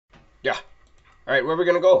Alright, where are we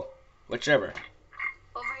gonna go? Whichever.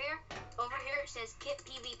 Over here it says Kit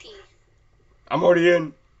PvP. I'm already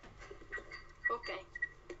in. Okay.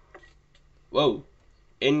 Whoa.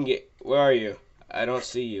 Where are you? I don't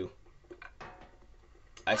see you.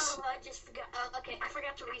 I just forgot. Okay, I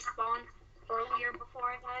forgot to respawn earlier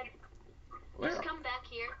before I died. Where? Just come back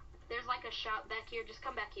here. There's like a shop back here. Just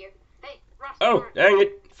come back here. Hey, Ross. Oh, dang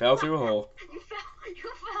it. Fell through a hole. You fell.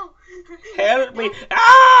 You fell. Help me.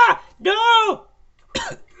 Ah! No!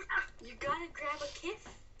 You gotta grab a kit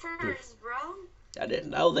first, bro. I didn't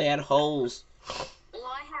know they had holes. Well,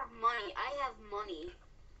 I have money.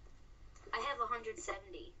 I have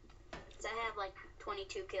 170. So I have like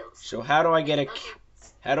 22 kills. So how do I get a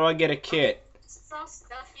kit? Some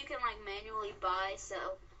stuff you can like manually buy,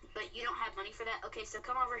 but you don't have money for that. Okay, so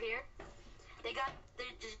come over here. They got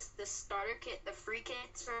just the starter kit, the free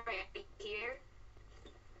kits right here.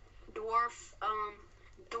 Dwarf,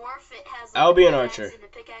 it has. Like, I'll be an archer. And the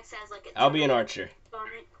pickaxe has like a I'll be an archer.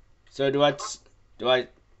 So do I?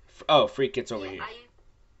 Oh, free kits over here.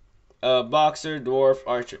 Boxer, dwarf,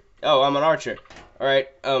 archer. Oh, I'm an archer. All right.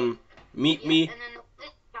 Meet me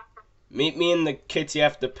in the kits you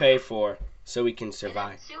have to pay for, so we can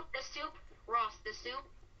survive. The soup, Ross, the soup.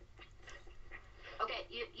 Okay,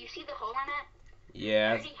 you see the hole on that? Yeah.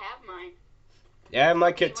 I already have mine. Yeah, I have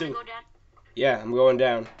my kit too. Go down? Yeah, I'm going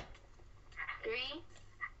down. 3,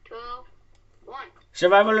 2, 1.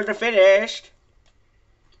 Survival of the fittest.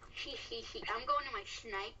 I'm going to my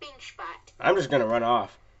sniping spot. I'm just gonna run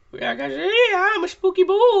off. Yeah, guys, I'm a spooky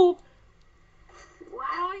boob.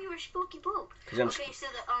 How are you a spooky boob? Okay, so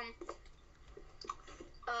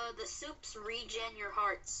the soups regen your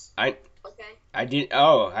hearts. Okay.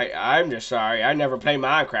 I'm just sorry. I never played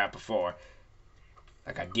Minecraft before.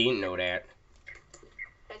 Like I didn't know that.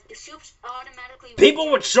 Like the soups automatically.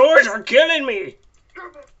 People with swords are killing me.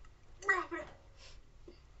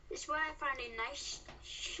 That's why I found a nice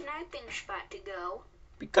sniping spot to go.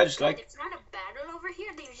 Because like it's not a battle over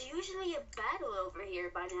here. There's usually a battle over here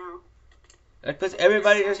by now. That's because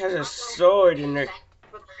everybody just has a sword in their. To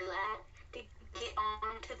get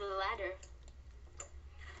onto the ladder.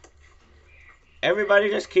 Everybody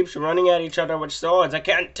just keeps running at each other with swords. I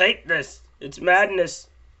can't take this. It's madness.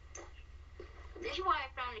 This is why I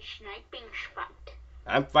found a sniping spot.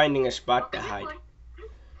 I'm finding a spot to hide.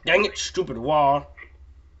 Dang it, stupid wall.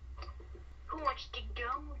 Who wants to go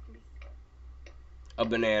with me? A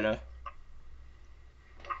banana.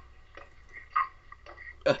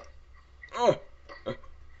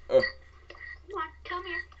 Come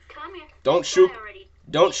here.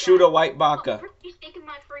 Don't shoot a white baka. He's taking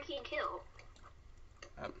my freaking kill.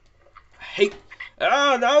 I hate.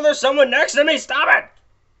 Oh no, there's someone next to me. Stop it!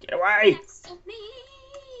 Get away!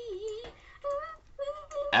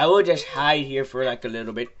 I will just hide here for like a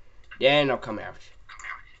little bit, then I'll come out.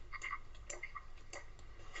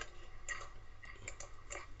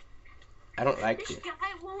 I don't like this. This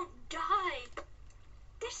guy won't die.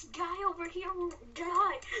 This guy over here won't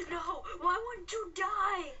die. No, why wouldn't you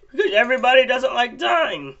die? Because everybody doesn't like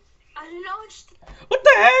dying. I know. What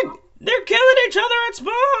the heck? They're killing each other at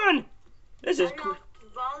spawn. This is cool.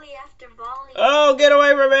 Volley after volley. Oh, get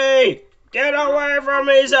away from me! Get away from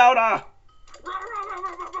me, Zelda!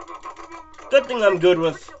 Good thing I'm good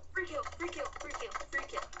with. Free kill.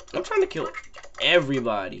 I'm trying to kill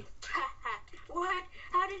everybody. What?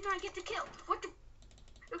 How did I get the kill? What the?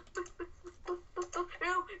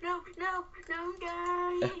 No, I'm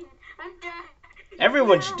dying. I'm dying.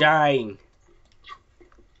 Everyone's dying.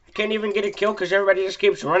 I can't even get a kill because everybody just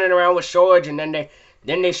keeps running around with swords, and then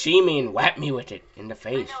they see me and whap me with it in the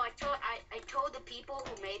face. I know. I told the people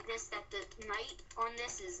who made this that the knight on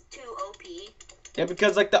this is too OP. Yeah,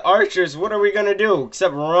 because like the archers, what are we gonna do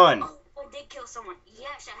except run? Oh, I did kill someone.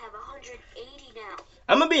 Yes, I have 180 now.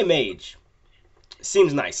 I'm gonna be a mage.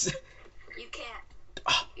 Seems nice. You can't.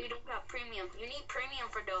 You don't got premium. You need premium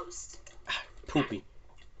for those. Poopy.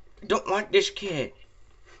 I don't want this kid.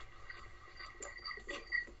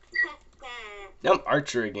 Now I'm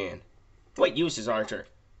archer again. What use is archer?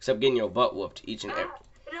 Except getting your butt whooped each and every.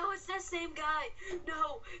 No, it's that same guy.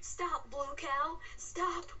 No, stop, Blue Cow.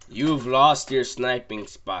 Stop. You've lost your sniping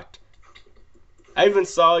spot. I even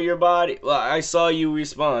saw your body. Well, I saw you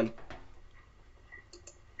respawn.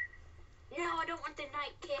 No, I don't want the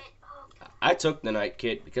night kit. Oh. I took the night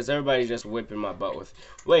kit because everybody's just whipping my butt with.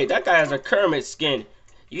 Wait, that guy has a Kermit skin.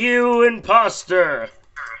 You imposter!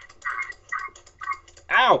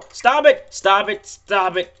 Ow! Stop it! Stop it!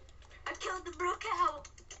 Stop it! I killed the Blue Cow.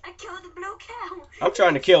 I'm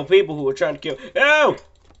trying to kill people who are trying to kill. No!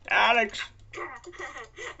 Alex!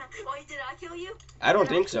 Wait, did I kill you? I don't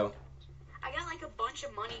think so. I got like a bunch bunch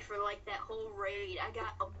of money for like that whole raid. I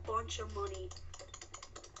got a bunch of money.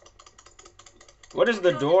 What does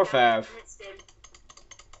the dwarf have?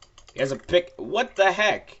 He has a pick. What the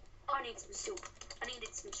heck? Oh, I need some soup. I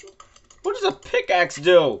needed some soup. What does a pickaxe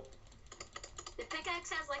do? The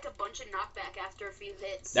pickaxe has like a bunch of knockback after a few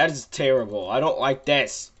hits. That is terrible. I don't like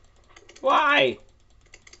this. Why?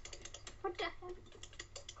 What the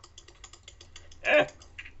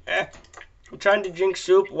heck? I'm trying to drink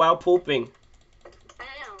soup while pooping. I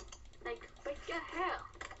know. Like, what the hell?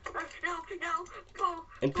 No. Oh,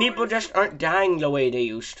 And people just aren't dying the way they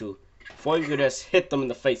used to. Before you could just hit them in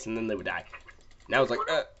the face and then they would die. Now it's like,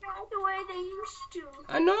 the way they used to.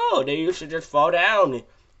 I know. They used to just fall down.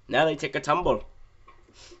 Now they take a tumble.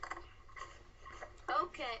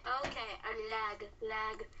 Okay.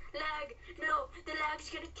 Lag. No, the lag's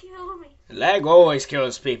gonna kill me. Lag always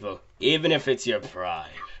kills people, even if it's your pride.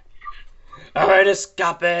 Alright,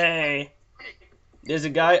 escape! There's a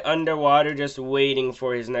guy underwater just waiting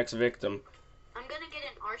for his next victim. I'm gonna get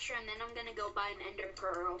an archer and then I'm gonna go buy an ender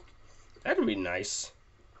pearl. That'd be nice.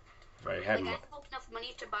 If I had I don't have enough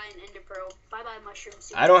money to buy an ender pearl. Bye mushroom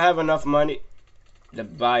soup. I don't have enough money to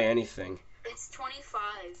buy anything. It's 25,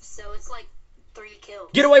 so it's like 3 kills.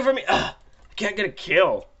 Get away from me! Ugh, I can't get a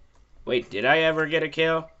kill. Wait, did I ever get a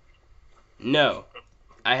kill? No.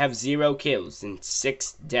 I have 0 kills and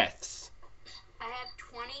 6 deaths. I have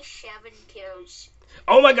 27 kills.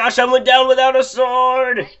 Oh my gosh, I went down without a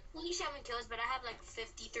sword! I have 27 kills, but I have like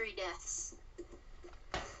 53 deaths.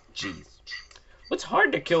 Jeez. It's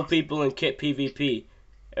hard to kill people in kit PvP.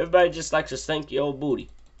 Everybody just likes a stanky old booty.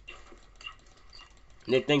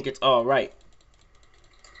 And they think it's alright.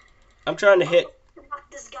 I'm trying to hit... Knock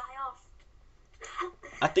this guy off.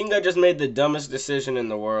 I think I just made the dumbest decision in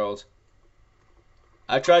the world.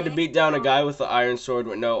 I tried to beat down a guy with an iron sword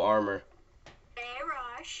with no armor. Hey,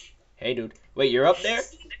 Rush. Hey, dude. Wait, you're up there?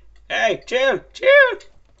 Hey, chill!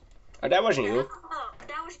 Oh, that wasn't you. Oh,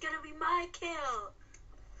 that was gonna be my kill.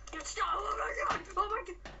 Stop! Oh my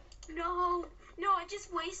god! No, I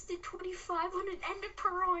just wasted 2,500 ender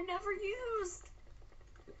pearl I never used.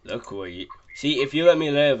 Look who you... See, if you let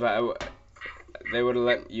me live, they would have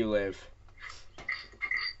let you live.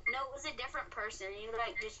 No, it was a different person. He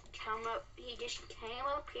just came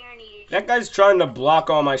up here and he... That guy's trying to block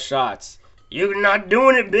all my shots. You're not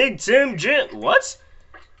doing it, Big Tim Jim. What?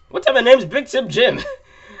 What type of name's Big Tim Jim?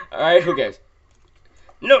 Alright, who cares?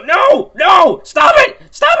 No! Stop it,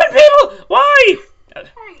 people! Why? I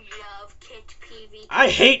love kit PvP. I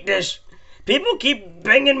hate this. People keep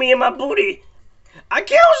banging me in my booty. I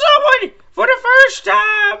killed someone for the first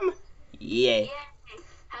time. Yeah.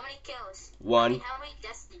 How many kills? 1. How many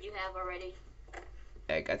deaths did you have already?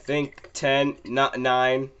 Heck, I think 10, not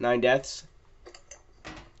 9 deaths.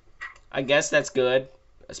 I guess that's good,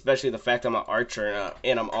 especially the fact I'm an archer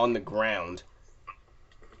and I'm on the ground.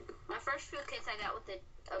 My first few kills I got with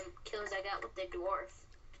the dwarf.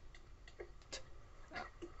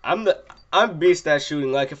 I'm beast at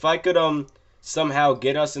shooting. Like if I could somehow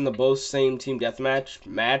get us in the both same team deathmatch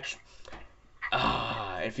match.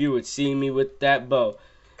 If you would see me with that bow.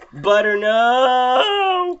 Butter,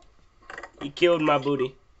 no! He killed my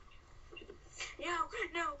booty.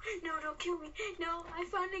 No, don't kill me. No, I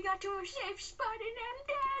finally got to a safe spot and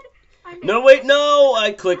I'm dead. No, wait, no!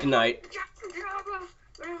 I click night.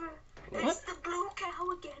 What? It's the blue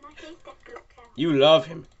cow again. I hate that blue cow. You love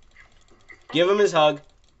him. Give him his hug.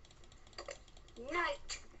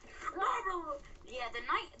 Knight. Yeah,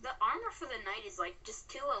 the armor for the knight is like just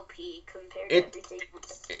too OP compared to everything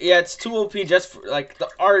else. Yeah, it's too OP just for, like, the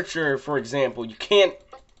archer, for example. You can't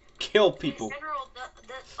kill people. In general,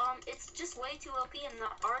 it's just way too OP in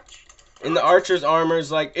the arch. In the archer's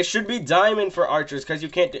armors, like, it should be diamond for archers, because you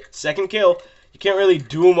can't, second kill, you can't really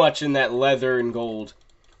do much in that leather and gold.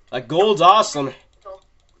 Like, gold's awesome.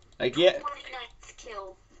 Like, yeah.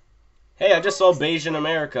 Hey, I just saw Bayesian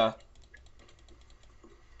America.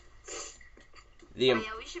 Yeah,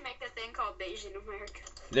 we should make that thing called Bayesian America.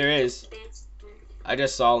 There is. I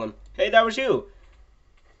just saw him. Hey, that was you.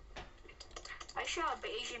 I saw a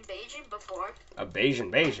Bayesian before. A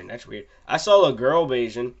Bayesian? That's weird. I saw a girl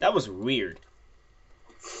Bayesian. That was weird.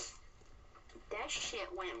 That shit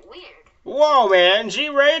went weird. Whoa, man!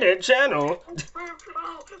 G-rated channel. Oh,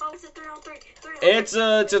 it's a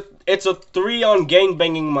 3-on-3. It's a 3 on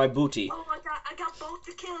gangbanging my booty. Oh my god, I got both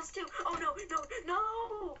the kills too. Oh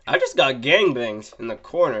no! I just got gangbangs in the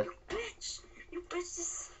corner. You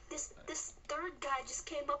bitch! This third guy just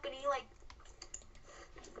came up and he like.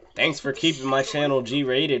 Thanks for keeping my channel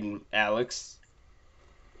G-rated, Alex.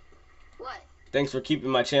 What? Thanks for keeping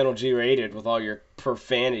my channel G-rated with all your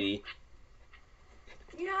profanity.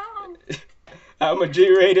 No. I'm a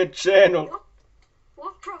G-rated channel.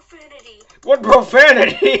 What profanity? What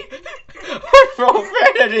profanity? What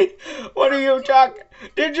profanity? What are you talking?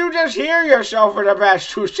 Did you just hear yourself for the past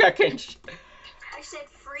 2 seconds? I said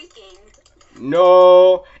freaking.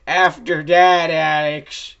 No, after that,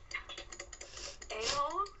 Alex.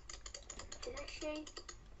 A-hole? Did I say?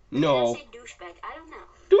 No. Did I say douchebag? I don't know.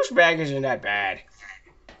 Douchebag isn't that bad.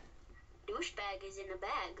 Douchebag is in a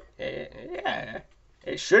bag. Yeah.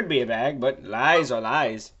 It should be a bag, but lies are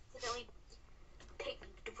lies.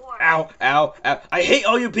 Ow, ow, ow. I hate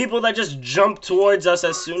all you people that just jump towards us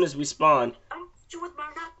as soon as we spawn.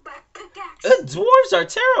 Dwarves are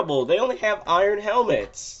terrible. They only have iron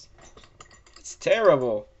helmets. It's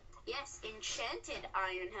terrible. Yes, enchanted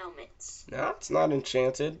iron helmets. No, it's not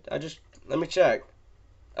enchanted. Let me check.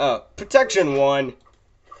 Protection 1.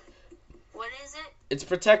 What is it? It's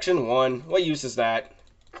protection 1. What use is that?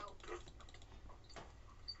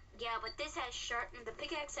 Yeah, but this has sharpness. The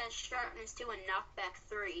pickaxe has sharpness 2 and knockback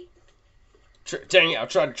 3. Dang it, I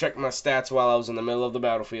tried to check my stats while I was in the middle of the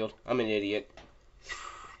battlefield. I'm an idiot.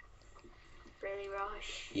 Really,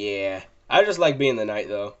 Rosh? Yeah. I just like being the knight,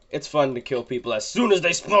 though. It's fun to kill people as soon as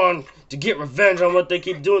they spawn to get revenge on what they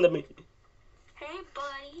keep doing to me. Hey,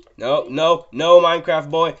 buddy. No,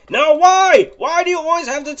 Minecraft boy. No, why? Why do you always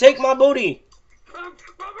have to take my booty?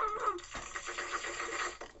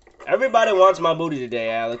 Everybody wants my booty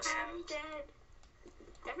today, Alex. I'm dead.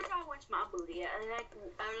 Everybody wants my booty. I like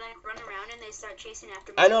run around and they start chasing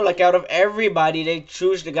after me. I know, like out of everybody, they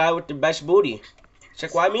choose the guy with the best booty.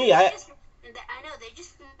 Check why me? I know, they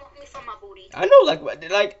just want me for my booty. I know,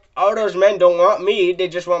 like all those men don't want me, they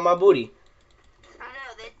just want my booty. I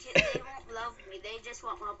know, they won't love me, they just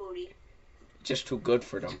want my booty. Just too good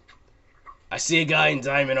for them. I see a guy in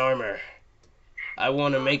diamond armor. I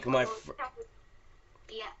want to make my...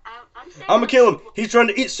 Yeah, I'm gonna kill him. He's trying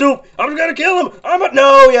to eat soup. I'm gonna kill him.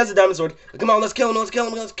 No, he has a diamond sword. Come on, let's kill him. Let's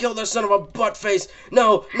kill that son of a butt face.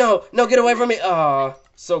 No, get away from me. Ah,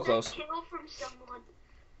 so close. Kill from someone.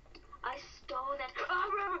 I stole that.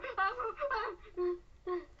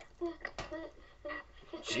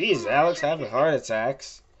 Jeez, Alex having heart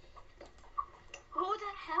attacks. Who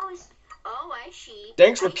the hell is... Oh, I see.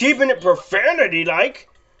 Thanks for keeping it profanity like.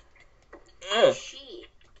 I see.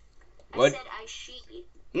 What? I said I see.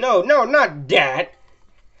 No, not that.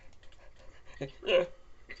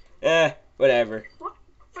 Whatever. What?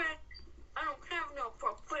 I don't have no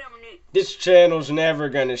profanity. This channel's never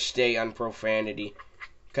gonna stay on profanity.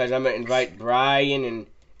 Cause I'm gonna invite Brian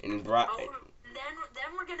and Brian. Oh,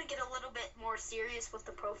 then we're gonna get a little bit more serious with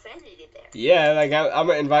the profanity there. Yeah, like I'm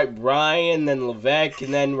gonna invite Brian, then Levesque,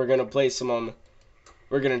 and then we're gonna play some I'm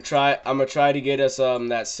gonna try to get us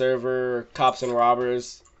that server Cops and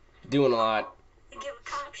Robbers. Doing a lot. Give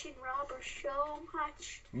Cops and Robbers so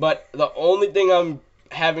much. But the only thing I'm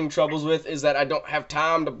having troubles with is that I don't have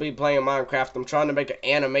time to be playing Minecraft. I'm trying to make an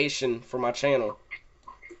animation for my channel.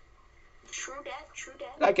 True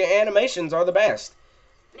that. Like animations are the best.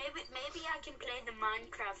 Maybe I can play the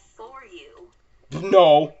Minecraft for you.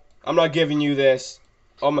 No, I'm not giving you this.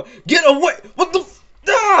 Get away! What the?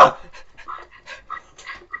 Ah!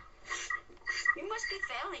 You must be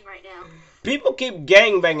failing right now. People keep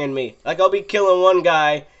gangbanging me. Like I'll be killing one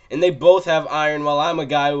guy, and they both have iron, while I'm a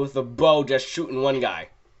guy with a bow just shooting one guy,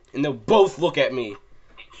 and they'll both look at me.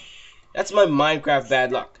 That's my Minecraft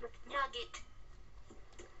bad luck. Nugget.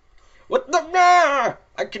 What the? Nah!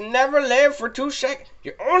 I can never live for 2 seconds.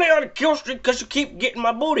 You're only on a kill streak because you keep getting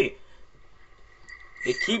my booty.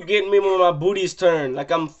 They keep getting me when my booty's turned, like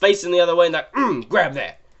I'm facing the other way, and like, grab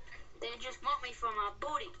that. They just want me for my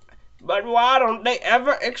booty. But why don't they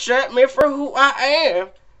ever accept me for who I am?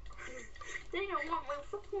 They don't want me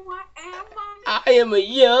for who I am, Mommy. I am a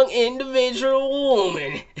young individual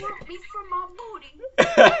woman. Want me for my booty.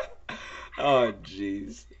 Oh,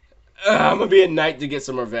 jeez. I'm gonna be a knight to get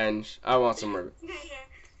some revenge. I want some revenge.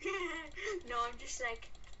 No, I'm just like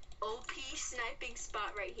OP sniping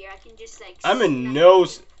spot right here. I can just like. I'm in no.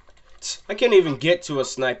 I can't even get to a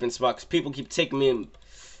sniping spot because people keep taking me in.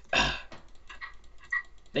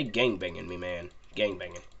 They gangbanging me, man.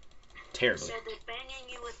 Gangbanging. Terribly. So they're banging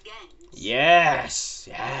you with gangs. Yes.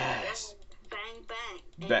 Bang, bang.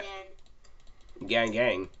 And then...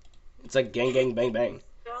 Gang. It's like gang, bang, bang.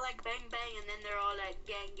 They're like bang, bang, and then they're all like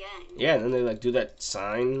gang, gang. Yeah, and then they like do that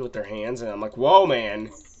sign with their hands, and I'm like, whoa, man.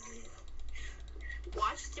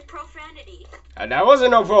 Watch the profanity. That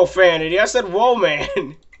wasn't no profanity. I said, whoa, man. No,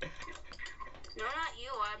 not you.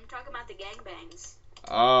 I'm talking about the gangbangs.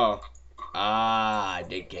 Oh.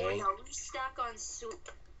 The gang. Restock on soup.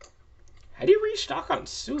 How do you restock on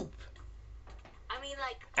soup? I'm mean,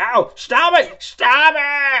 like. Ow! Stop it! Stop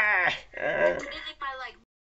it! What did they